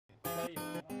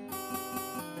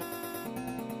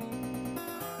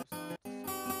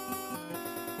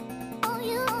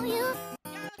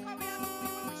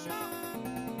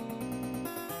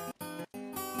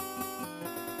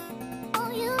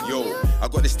Yo, I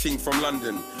got this ting from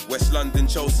London, West London,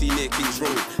 Chelsea near King's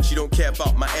Road. She don't care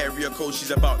about my area code,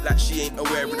 she's about like she ain't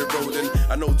aware of the road. And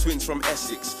I know twins from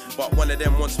Essex, but one of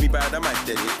them wants me bad, I might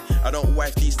dead it. I don't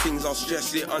wife these things, I'll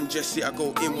stress it, undress it, I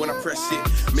go in when I press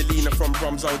it. Melina from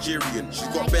Brum's Algerian, she's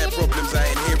got bare problems, I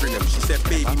ain't hearing them. She said,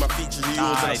 baby, my features are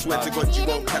yours, and I swear to God you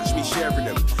won't catch me sharing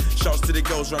them. Shouts to the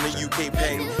girls running UK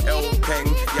Peng, L Peng,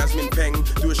 Yasmin Peng.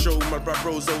 Do a show with my bro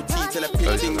bros OT, tell her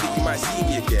ping that you might see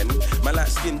me again. My light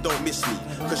skin don't miss me,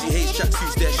 cause she hates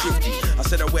tracksuits, they're shifty. I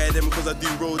said I wear them cause I do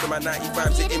road, and my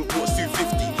 95s it imports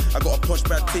 250. I got a posh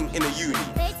bad thing in a uni,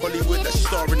 Hollywood that she's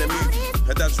starring in a movie.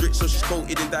 Her dad's rich so she's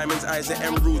coated in diamonds, eyes are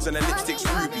emeralds and her lipstick's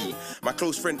ruby. My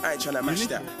close friend I ain't tryna match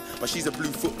that, but she's a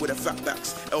blue foot with a fat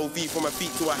backs. LV from her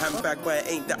feet to her handbag, but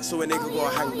it ain't that, so a nigga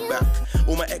gotta hang back.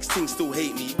 All my ex-tings still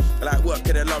hate me, I like work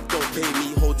and their love don't pay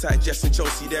me. Hold tight Jess and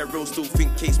Chelsea, they're real, still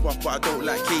think case pop, but I don't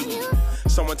like Katie.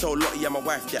 Someone told Lottie I'm a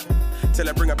wife, yeah. Tell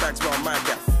her bring her bags round my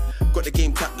gaff. Got the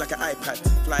game tapped like an iPad.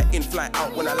 Fly in, fly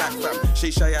out when I like fam.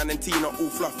 Shay, Cheyenne and Tina all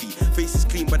fluffy. Face is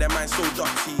clean but their mind's so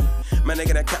dirty. Man, they're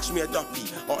gonna catch me a duppy.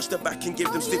 Arch the back and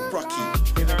give them stiff brocky.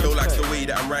 Low likes the way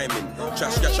that I'm rhyming. Try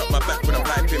to scratch up my back when I'm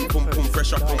piping. Pum pum,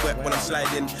 fresh up and wet when I'm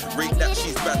sliding. Rate that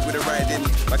she's bad with the riding.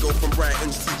 I go from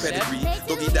Brighton's to pedigree.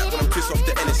 Doggy that when I'm pissed off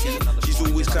the NSC. She's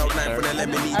always cloud nine from the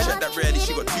lemony. Check that rarely,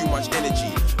 she got too much energy.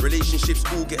 Relationships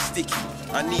all get sticky.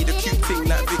 I need a cute thing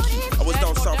like Vicky. I was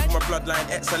down south with my bloodline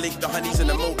ex. I linked the honeys and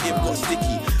the motive got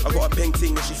sticky. I got a peng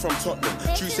ting and she's from Tottenham.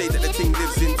 True say that the ting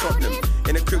lives in Tottenham.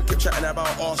 In the crib kept chatting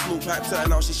about Arsenal, piped her and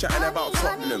now she's chatting about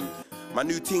Tottenham. My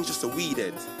new ting's just a weed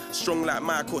head, strong like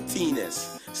Mike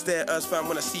Martinez. Stare at us fam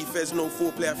when I see feds, no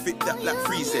foreplay, I fit that like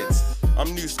free heads.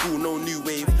 I'm new school, no new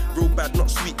wave, real bad, not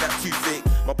sweet, that too fake.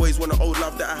 My boys want the old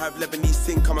love that I have, Lebanese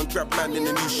ting, come and grab man in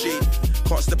a new shape.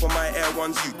 Can't step on my air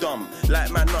ones, you dumb,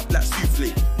 light man up like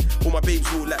souffle. All my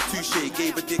babes roll like touche,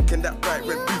 gave a dick and that bright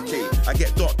red bouquet. I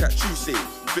get dark like Tuesday,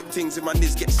 flip things in my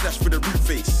knees, get slashed with a root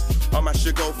face. I mash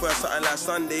your girl first, something like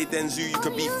Sunday, then zoo, you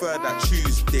can be third like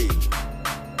Tuesday.